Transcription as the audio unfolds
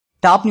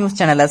Top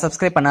news சேனலை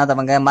subscribe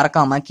பண்ணாதவங்க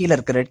மறக்காம கீழ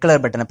இருக்க ரெட்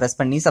கலர் பட்டனை பிரஸ்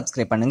பண்ணி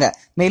சப்ஸ்கிரைப் பண்ணுங்க.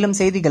 மேலும்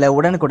செய்திகளை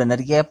உடனுக்குடன்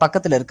அறிய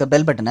பக்கத்துல இருக்க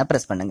பெல் பட்டனை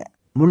பிரஸ் பண்ணுங்க.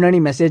 முன்னணி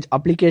மெசேஜ்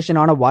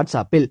அப்ளிகேஷனான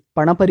வாட்ஸ்அப்பில்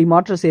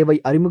பணப்பரிமாற்ற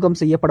சேவை அறிமுகம்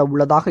செய்யப்பட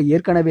உள்ளதாக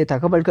ஏற்கனவே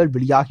தகவல்கள்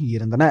வெளியாகி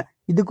இருந்தன.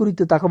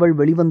 இதுகுறித்து தகவல்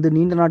வெளிவந்து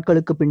நீண்ட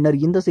நாட்களுக்கு பின்னர்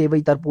இந்த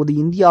சேவை தற்போது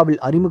இந்தியாவில்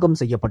அறிமுகம்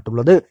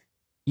செய்யப்பட்டுள்ளது.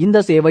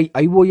 இந்த சேவை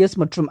iOS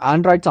மற்றும்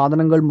ஆண்ட்ராய்டு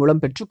சாதனங்கள் மூலம்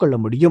பெற்றுக்கொள்ள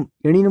முடியும்.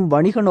 எனினும்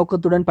வணிக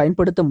நோக்கத்துடன்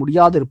பயன்படுத்த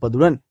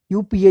முடியாதிருப்பதுடன்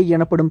UPI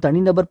எனப்படும்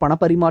தனிநபர்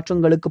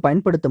பணப்பரிமாற்றங்களுக்கு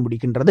பயன்படுத்த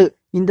முடிகின்றது.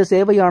 இந்த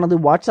சேவையானது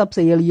வாட்ஸ்அப்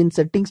செயலியின்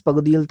செட்டிங்ஸ்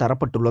பகுதியில்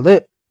தரப்பட்டுள்ளது.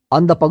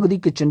 அந்த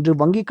பகுதிக்கு சென்று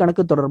வங்கி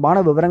கணக்கு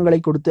தொடர்பான விவரங்களை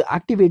கொடுத்து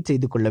ஆக்டிவேட்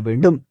செய்து கொள்ள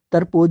வேண்டும்.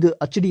 தற்போது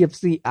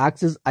HDFC,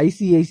 axis,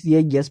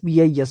 ICICI,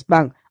 SBI, Yes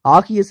Bank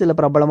ஆகிய சில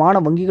பிரபலமான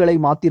வங்கிகளை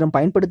மாத்திரம்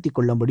பயன்படுத்திக்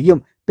கொள்ள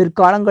முடியும்.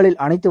 பிற்காலங்களில்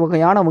அனைத்து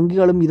வகையான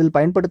வங்கிகளும் இதில்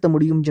பயன்படுத்த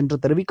முடியும் என்று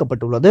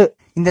தெரிவிக்கப்பட்டுள்ளது.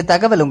 இந்த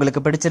தகவல் உங்களுக்கு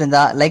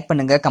பிடிச்சிருந்தா லைக்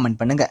பண்ணுங்க, கமெண்ட்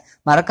பண்ணுங்க.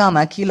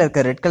 மறக்காம கீழ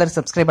இருக்க ரெட் கலர்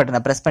சப்ஸ்கிரைப் பட்டனை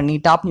பிரஸ் பண்ணி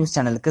டாப் நியூஸ்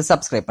சேனலுக்கு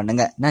சப்ஸ்கிரைப்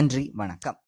பண்ணுங்க. நன்றி, வணக்கம்.